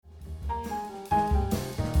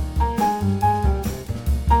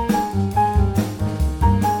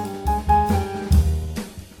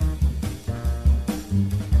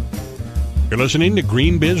listening to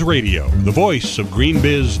GreenBiz Radio, the voice of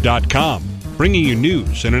GreenBiz.com, bringing you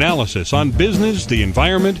news and analysis on business, the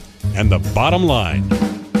environment, and the bottom line.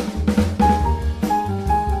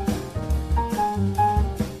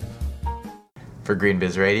 For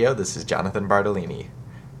GreenBiz Radio, this is Jonathan Bartolini.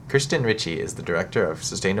 Kirsten Ritchie is the Director of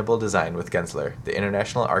Sustainable Design with Gensler, the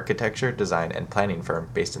international architecture, design, and planning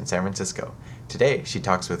firm based in San Francisco. Today, she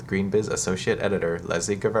talks with GreenBiz Associate Editor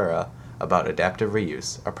Leslie Guevara about adaptive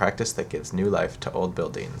reuse, a practice that gives new life to old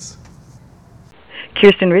buildings.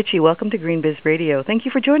 Kirsten Ritchie, welcome to GreenBiz Radio. Thank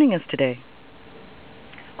you for joining us today.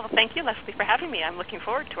 Well, thank you, Leslie, for having me. I'm looking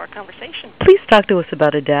forward to our conversation. Please talk to us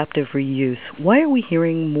about adaptive reuse. Why are we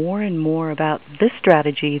hearing more and more about this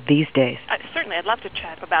strategy these days? Certainly, I'd love to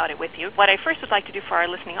chat about it with you. What I first would like to do for our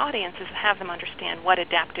listening audience is have them understand what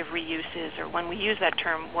adaptive reuse is, or when we use that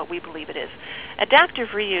term, what we believe it is. Adaptive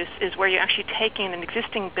reuse is where you're actually taking an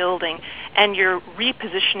existing building and you're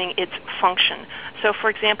repositioning its function. So, for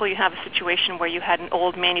example, you have a situation where you had an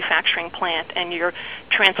old manufacturing plant and you're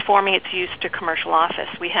transforming its use to commercial office.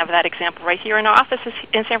 We have that example right here in our offices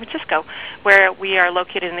in San Francisco, where we are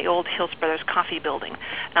located in the old Hills Brothers coffee building.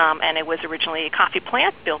 And it was originally a coffee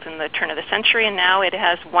plant built in the turn of the century, and now it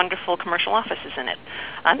has wonderful commercial offices in it.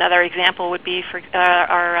 Another example would be for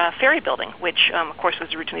our ferry building, which, of course,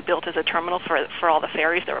 was originally built as a terminal for all the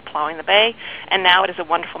ferries that were plowing the bay, and now it is a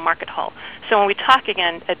wonderful market hall. So when we talk,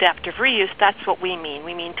 again, adaptive reuse, that's what we mean.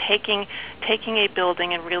 We mean taking a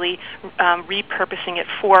building and really repurposing it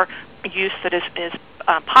for use that is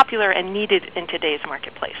popular and needed in today's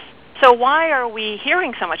marketplace. So why are we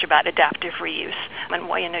hearing so much about adaptive reuse? And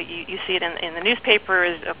why, you see it in the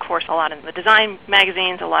newspapers, of course, a lot in the design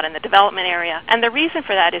magazines, a lot in the development area. And the reason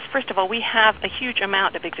for that is, first of all, we have a huge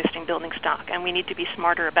amount of existing building stock, and we need to be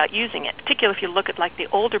smarter about using it. Particularly if you look at like the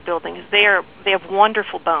older buildings, they have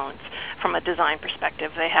wonderful bones from a design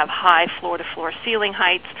perspective. They have high floor-to-floor ceiling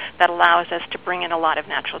heights that allows us to bring in a lot of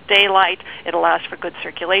natural daylight. It allows for good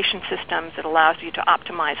circulation systems. It allows you to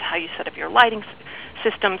optimize how you set up your lighting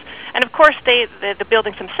systems. And of course, the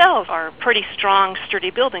buildings themselves are pretty strong, sturdy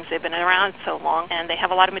buildings. They've been around so long, and they have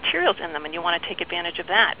a lot of materials in them, and you want to take advantage of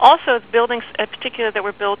that. Also, the buildings, in particular, that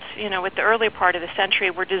were built, with the earlier part of the century,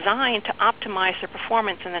 were designed to optimize their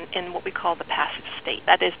performance in what we call the passive state.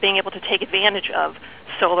 That is, being able to take advantage of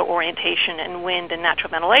solar orientation and wind and natural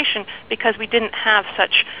ventilation, because we didn't have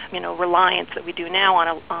such, reliance that we do now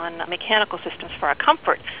on mechanical systems for our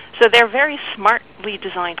comfort. So they're very smartly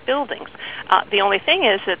designed buildings. The only thing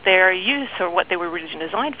is that their use, or what they were originally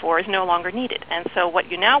designed for, is no longer needed. And so what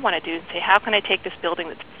you now want to do is say, how can I take this building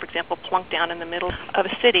that's, for example, plunked down in the middle of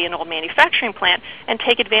a city, an old manufacturing plant, and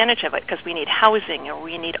take advantage of it, because we need housing, or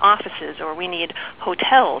we need offices, or we need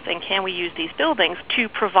hotels, and can we use these buildings to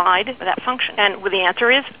provide that function? And the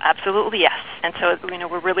answer is absolutely yes. And so,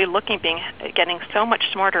 we're really getting so much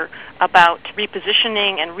smarter about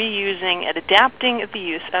repositioning and reusing and adapting the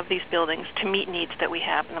use of these buildings to meet needs that we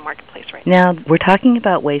have in the marketplace right now. Now, we're talking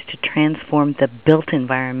about ways to transform the built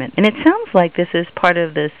environment, and it sounds like this is part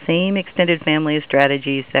of the same extended family of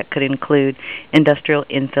strategies that could include industrial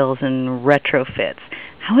infills and retrofits.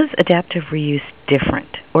 How is adaptive reuse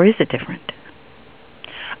different, or is it different?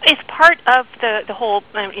 It's part of the whole,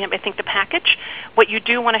 I think, the package. What you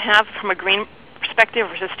do want to have from a green perspective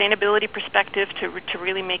or sustainability perspective to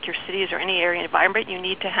really make your cities or any area environment, you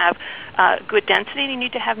need to have good density, and you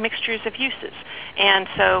need to have mixtures of uses. And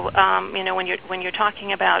so, when you're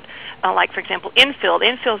talking about, like, for example, infill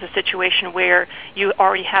is a situation where you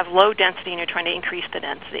already have low density and you're trying to increase the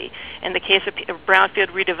density. In the case of brownfield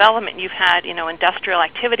redevelopment, you've had, industrial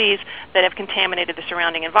activities that have contaminated the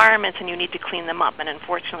surrounding environments, and you need to clean them up. And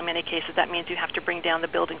unfortunately, in many cases, that means you have to bring down the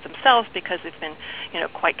buildings themselves because they've been,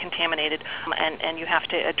 quite contaminated, and you have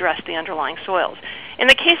to address the underlying soils. In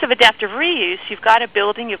the case of adaptive reuse, you've got a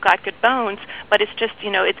building, you've got good bones, but it's just,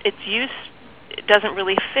 its use doesn't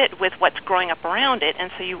really fit with what's growing up around it, and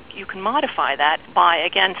so you can modify that by,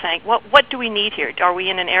 again, saying, what do we need here? Are we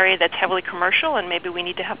in an area that's heavily commercial, and maybe we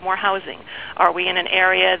need to have more housing? Are we in an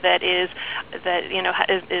area that is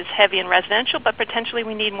heavy in residential, but potentially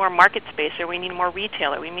we need more market space, or we need more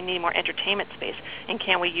retail, or we need more entertainment space, and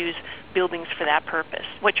can we use buildings for that purpose?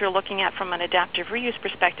 What you're looking at from an adaptive reuse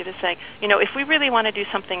perspective is saying, if we really want to do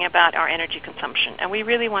something about our energy consumption, and we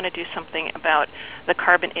really want to do something about the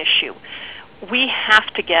carbon issue, we have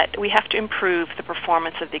to improve the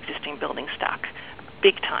performance of the existing building stock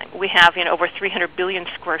big time. We have over 300 billion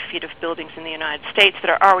square feet of buildings in the United States that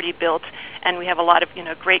are already built, and we have a lot of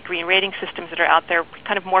great green rating systems that are out there,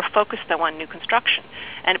 kind of more focused though on new construction.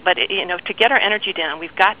 But to get our energy down,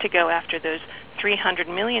 we've got to go after those 300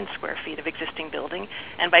 million square feet of existing building,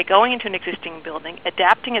 and by going into an existing building,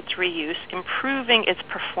 adapting its reuse, improving its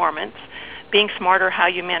performance, being smarter how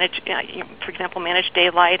you manage, for example, manage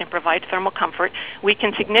daylight and provide thermal comfort, we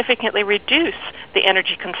can significantly reduce the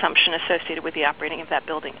energy consumption associated with the operating of that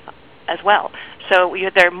building as well. So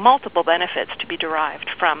there are multiple benefits to be derived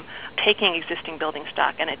from taking existing building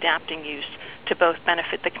stock and adapting use to both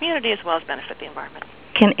benefit the community as well as benefit the environment.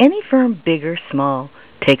 Can any firm, big or small,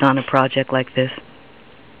 take on a project like this?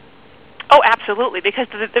 Oh, absolutely, because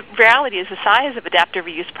the reality is the size of adaptive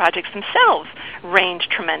reuse projects themselves range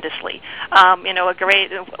tremendously.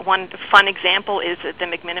 One fun example is the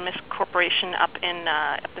McMinimus Corporation up in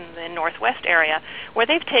the Northwest area, where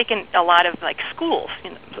they've taken a lot of schools,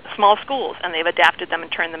 small schools, and they've adapted them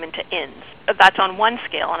and turned them into inns. That's on one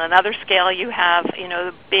scale. On another scale, you have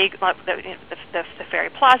the big the Ferry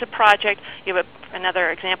Plaza project. You have another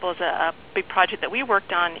example is a big project that we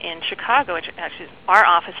worked on in Chicago, which actually is our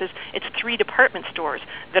offices. It's 3 department stores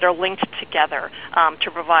that are linked together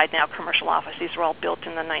to provide now commercial office. These were all built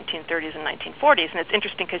in the 1930s and 1940s, and it's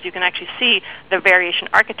interesting because you can actually see the variation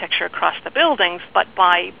architecture across the buildings, but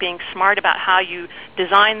by being smart about how you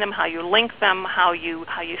design them, how you link them, how you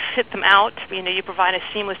fit them out, you provide a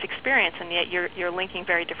seamless experience, and yet you're linking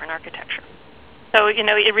very different architecture. So,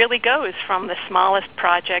 it really goes from the smallest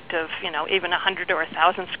project of, even 100 or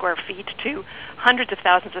 1,000 square feet to hundreds of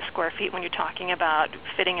thousands of square feet when you're talking about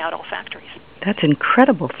fitting out all factories. That's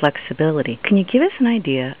incredible flexibility. Can you give us an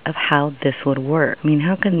idea of how this would work? I mean,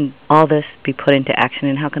 how can all this be put into action,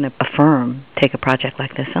 and how can a firm take a project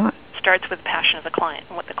like this on? Starts with the passion of the client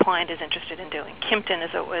and what the client is interested in doing. Kimpton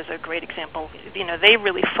is a great example. They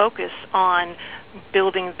really focus on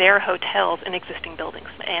building their hotels in existing buildings,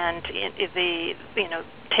 and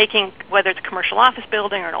taking whether it's a commercial office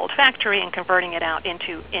building or an old factory and converting it out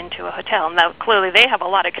into a hotel. Now, clearly, they have a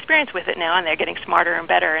lot of experience with it now, and they're getting smarter and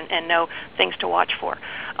better and know things to watch for.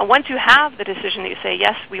 Once you have the decision that you say,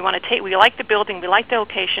 yes, we like the building, we like the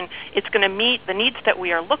location, it's going to meet the needs that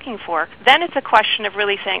we are looking for, then it's a question of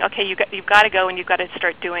really saying, okay, you've got to go and you've got to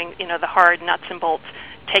start doing the hard nuts and bolts,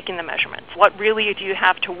 taking the measurements. What really do you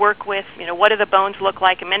have to work with? What do the bones look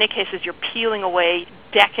like? In many cases, you're peeling away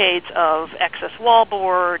decades of excess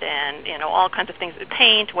wallboard and all kinds of things,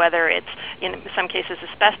 paint, whether it's in some cases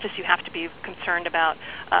asbestos. You have to be concerned about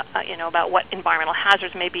about what environmental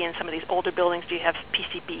hazards may be in some of these older buildings. Do you have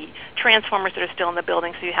PCB transformers that are still in the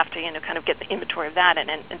building? So you have to kind of get the inventory of that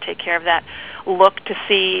and take care of that. Look to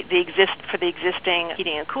see for the existing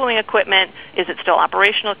heating and cooling equipment. Is it still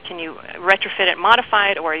operational? Can you retrofit it, modify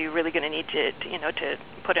it, or are you really going to need to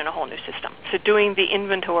put in a whole new system? So doing the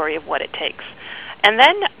inventory of what it takes. And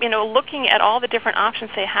then, looking at all the different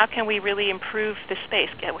options, say, how can we really improve the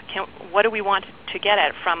space? What do we want to get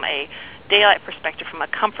at from a daylight perspective, from a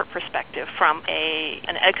comfort perspective, from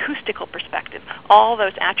an acoustical perspective? All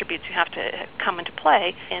those attributes you have to come into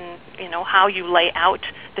play in, how you lay out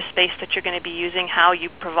the space that you're going to be using, how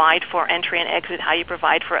you provide for entry and exit, how you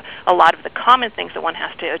provide for a lot of the common things that one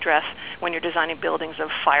has to address when you're designing buildings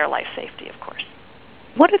of fire, life, safety, of course.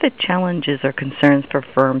 What are the challenges or concerns for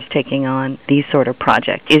firms taking on these sort of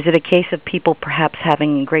projects? Is it a case of people perhaps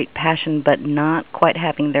having great passion but not quite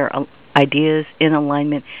having their ideas in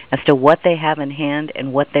alignment as to what they have in hand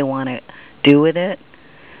and what they want to do with it?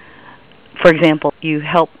 For example, you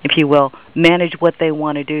help, if you will, manage what they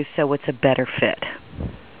want to do so it's a better fit.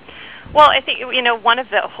 Well, I think, one of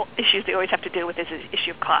the issues they always have to deal with is the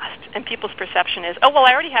issue of cost. And people's perception is, I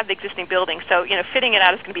already have the existing building, so, fitting it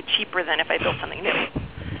out is going to be cheaper than if I built something new.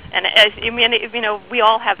 And we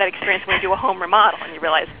all have that experience when you do a home remodel and you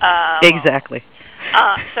realize, exactly.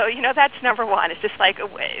 So, that's number one. It's just like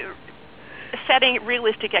setting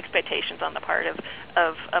realistic expectations on the part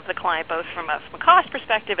of the client, both from a cost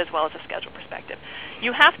perspective as well as a schedule perspective.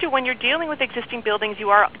 You have to, when you're dealing with existing buildings, you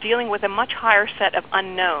are dealing with a much higher set of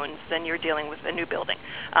unknowns than you're dealing with a new building,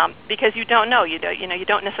 because you don't know. You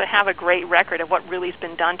don't necessarily have a great record of what really has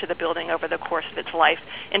been done to the building over the course of its life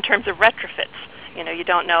in terms of retrofits. You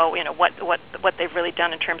don't know, what they've really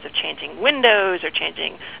done in terms of changing windows or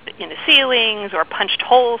changing, ceilings or punched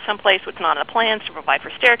holes someplace what's not on the plans to provide for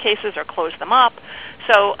staircases or close them up.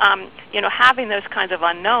 So, having those kinds of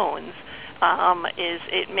unknowns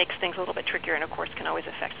it makes things a little bit trickier, and of course can always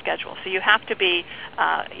affect schedule. So you have to be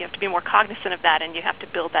more cognizant of that, and you have to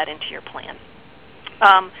build that into your plan.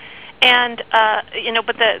 But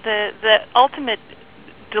the ultimate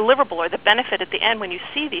deliverable or the benefit at the end when you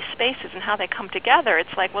see these spaces and how they come together,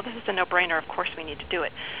 it's like, well, this is a no-brainer. Of course we need to do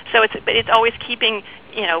it. So it's always keeping,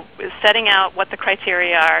 setting out what the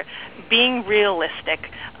criteria are, being realistic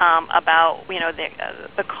about,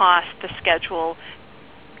 the cost, the schedule,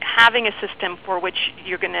 having a system for which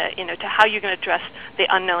you're going to, to how you're going to address the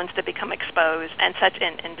unknowns that become exposed and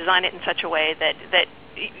design it in such a way that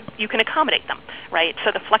you can accommodate them, right?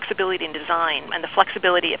 So the flexibility in design and the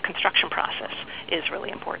flexibility of construction process is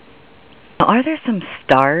really important. Are there some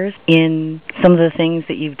stars in some of the things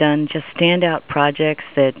that you've done, just standout projects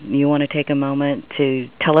that you want to take a moment to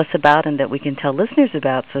tell us about and that we can tell listeners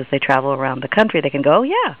about, so as they travel around the country they can go, oh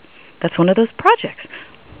yeah, that's one of those projects?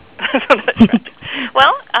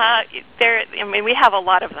 Well, we have a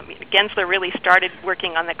lot of them. Gensler really started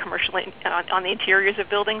working on the commercial, on the interiors of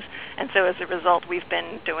buildings, and so as a result, we've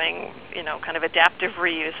been doing, kind of adaptive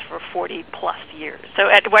reuse for 40 plus years.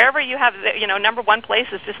 So wherever you have, number one place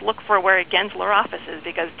is just look for where a Gensler office is,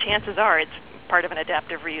 because chances are it's part of an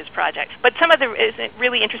adaptive reuse project. But some of the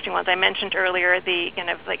really interesting ones I mentioned earlier, the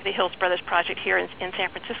the Hills Brothers project here in San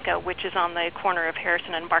Francisco, which is on the corner of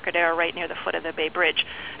Harrison and Embarcadero, right near the foot of the Bay Bridge.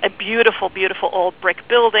 A beautiful, beautiful old brick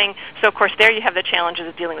building. So of course there you have the challenges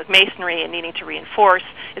of dealing with masonry and needing to reinforce.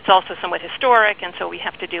 It's also somewhat historic, and so we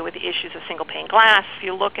have to deal with the issues of single pane glass. If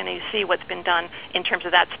you look and you see what's been done in terms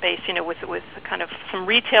of that space, with kind of some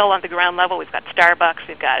retail on the ground level. We've got Starbucks,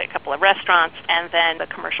 we've got a couple of restaurants, and then the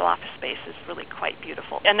commercial office space is really quite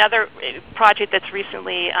beautiful. Another project that's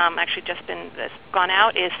recently actually just been gone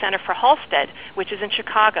out is Center for Halstead, which is in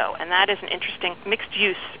Chicago, and that is an interesting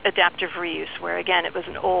mixed-use adaptive reuse, where again it was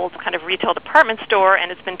an old kind of retail department store,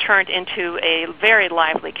 and it's been turned into a very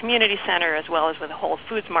lively community center, as well as with a Whole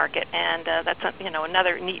Foods market, and that's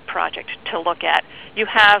another neat project to look at. You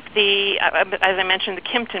have the, as I mentioned, the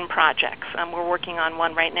Kimpton projects. We're working on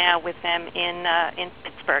one right now with them in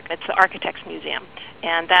Pittsburgh. It's the Architects Museum.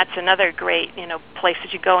 And that's another great, place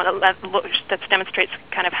that you go and that demonstrates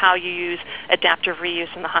kind of how you use adaptive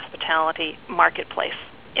reuse in the hospitality marketplace.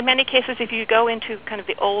 In many cases, if you go into kind of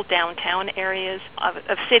the old downtown areas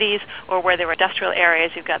of cities, or where there were industrial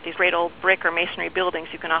areas, you've got these great old brick or masonry buildings,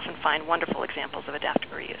 you can often find wonderful examples of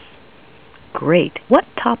adaptive reuse. Great. What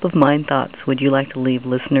top-of-mind thoughts would you like to leave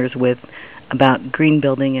listeners with about green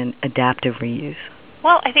building and adaptive reuse?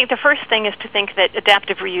 Well, I think the first thing is to think that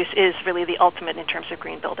adaptive reuse is really the ultimate in terms of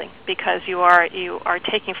green building, because you are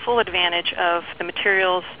taking full advantage of the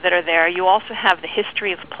materials that are there. You also have the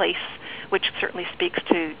history of the place, which certainly speaks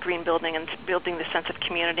to green building and building the sense of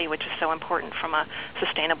community, which is so important from a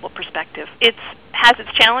sustainable perspective. It has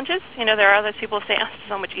its challenges. There are other people who say, it's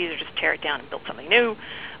so much easier to just tear it down and build something new.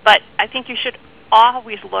 But I think you should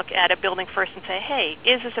always look at a building first and say, hey,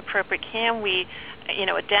 is this appropriate? Can we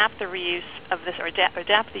adapt the reuse of this, or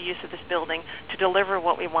adapt the use of this building to deliver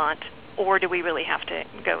what we want, or do we really have to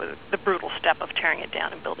go the brutal step of tearing it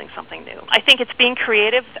down and building something new? I think it's being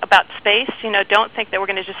creative about space. Don't think that we're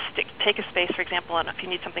going to just take a space, for example, if you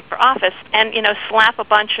need something for office, and slap a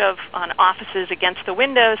bunch of offices against the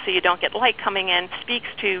windows so you don't get light coming in. Speaks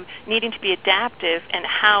to needing to be adaptive and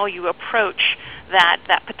how you approach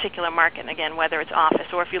that particular market. And again, whether it's office,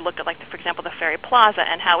 or if you look at, for example, the Ferry Plaza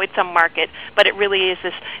and how it's a market, but it really is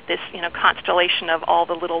this constellation of all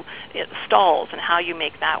the little stalls, and how you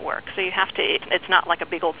make that work. So you have to. It's not like a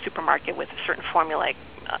big old supermarket with a certain formulaic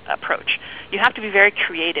approach. You have to be very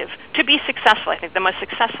creative to be successful. I think the most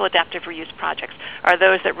successful adaptive reuse projects are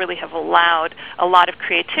those that really have allowed a lot of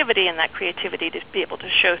creativity, and that creativity to be able to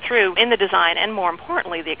show through in the design, and more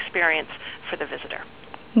importantly, the experience for the visitor.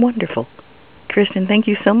 Wonderful. Kirsten, thank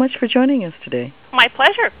you so much for joining us today. My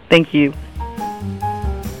pleasure. Thank you.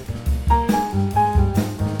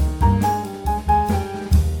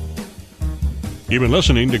 You've been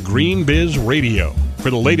listening to GreenBiz Radio. For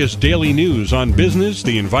the latest daily news on business,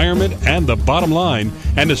 the environment, and the bottom line,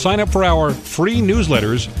 and to sign up for our free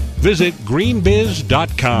newsletters, visit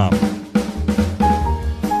greenbiz.com.